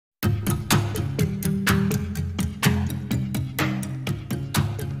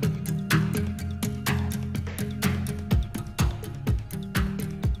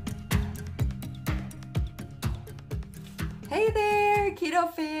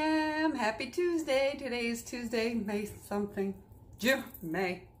Keto fam, happy Tuesday. Today is Tuesday, May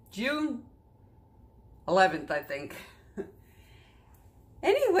 11th, I think.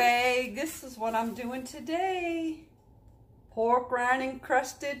 Anyway, this is what I'm doing today. Pork rind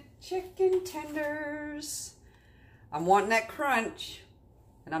encrusted chicken tenders. I'm wanting that crunch,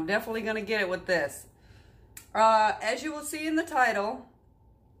 and I'm definitely going to get it with this. As you will see in the title,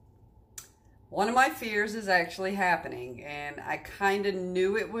 one of my fears is actually happening, and I kind of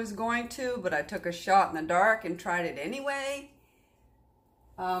knew it was going to, but I took a shot in the dark and tried it anyway.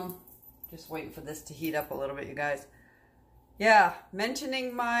 Just waiting for this to heat up a little bit, you guys. Yeah,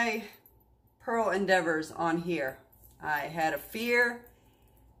 mentioning my Pearl endeavors on here. I had a fear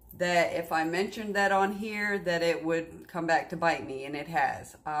that if I mentioned that on here, that it would come back to bite me, and it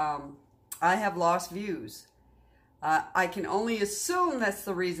has. I have lost views. I can only assume that's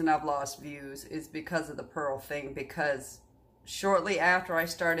the reason I've lost views is because of the Pearl thing, because shortly after I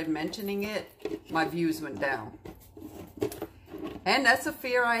started mentioning it, my views went down. And that's a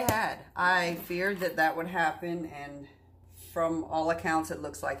fear I had. I feared that that would happen, and from all accounts, it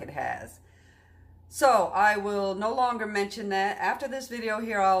looks like it has. So I will no longer mention that. After this video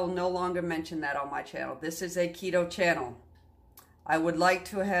here, I'll no longer mention that on my channel. This is a keto channel. I would like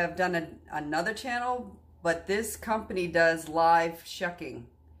to have done another channel, but this company does live shucking,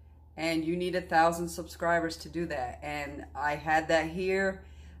 and you need 1,000 subscribers to do that. And I had that here.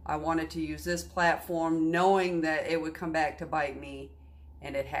 I wanted to use this platform knowing that it would come back to bite me,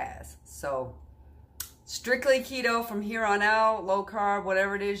 and it has. So strictly keto from here on out, low carb,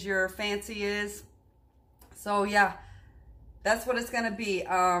 whatever it is your fancy is. So yeah, that's what it's going to be.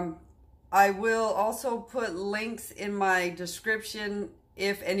 I will also put links in my description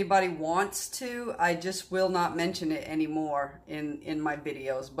if anybody wants to. I just will not mention it anymore in my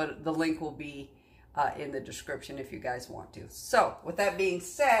videos, but the link will be in the description if you guys want to. So with that being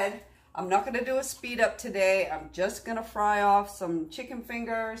said, I'm not going to do a speed up today. I'm just going to fry off some chicken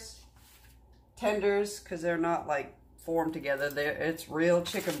fingers, tenders, because they're not like formed together. It's real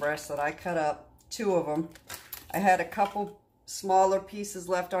chicken breasts that I cut up, 2 of them. I had a couple smaller pieces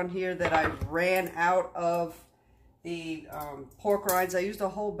left on here that I ran out of the pork rinds. I used a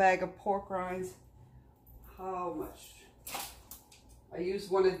whole bag of pork rinds. How much? I used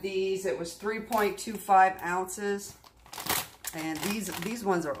one of these. It was 3.25 ounces. And these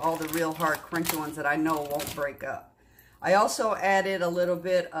ones are all the real hard, crunchy ones that I know won't break up. I also added a little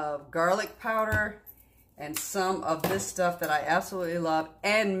bit of garlic powder and some of this stuff that I absolutely love,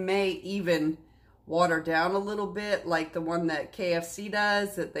 and may even water down a little bit, like the one that KFC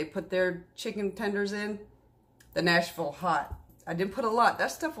does, that they put their chicken tenders in. The Nashville hot. I didn't put a lot.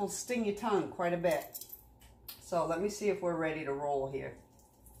 That stuff will sting your tongue quite a bit. So let me see if we're ready to roll here.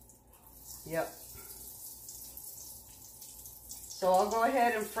 Yep. So I'll go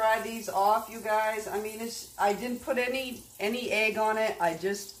ahead and fry these off, you guys. I mean, I didn't put any egg on it. I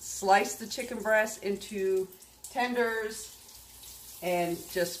just sliced the chicken breast into tenders and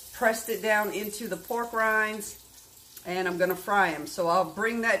just pressed it down into the pork rinds. And I'm going to fry them. So I'll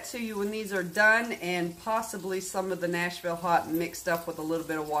bring that to you when these are done, and possibly some of the Nashville hot mixed up with a little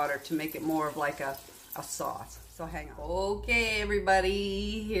bit of water to make it more of like a sauce. So hang on. Okay,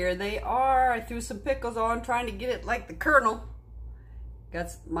 everybody, here they are. I threw some pickles on, trying to get it like the Colonel.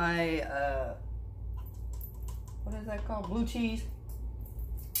 Got my, what is that called? Blue cheese.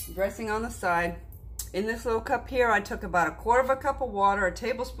 Dressing on the side. In this little cup here, I took about 1/4 cup of water, a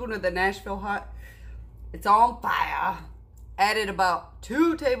tablespoon of the Nashville hot. It's on fire. Added about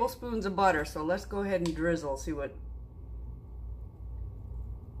 2 tablespoons of butter. So let's go ahead and drizzle. See what.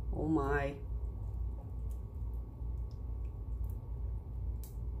 Oh my.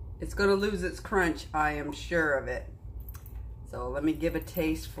 It's going to lose its crunch. I am sure of it. So let me give a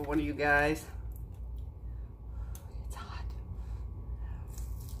taste for one of you guys. It's hot.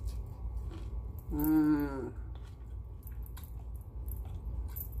 Mmm.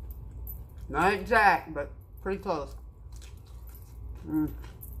 Not exact, but pretty close.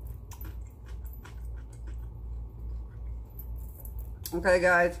 Okay,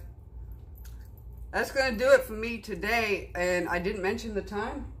 guys. That's going to do it for me today. And I didn't mention the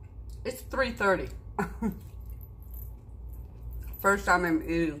time. It's 3:30. First time I'm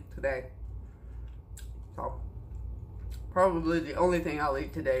eating today. So, probably the only thing I'll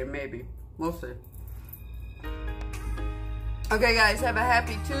eat today, maybe. We'll see. Okay, guys. Have a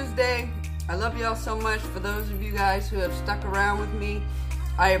happy Tuesday. I love y'all so much. For those of you guys who have stuck around with me,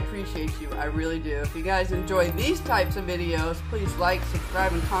 I appreciate you. I really do. If you guys enjoy these types of videos, please like,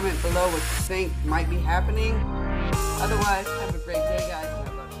 subscribe, and comment below what you think might be happening. Otherwise, have a great day, guys.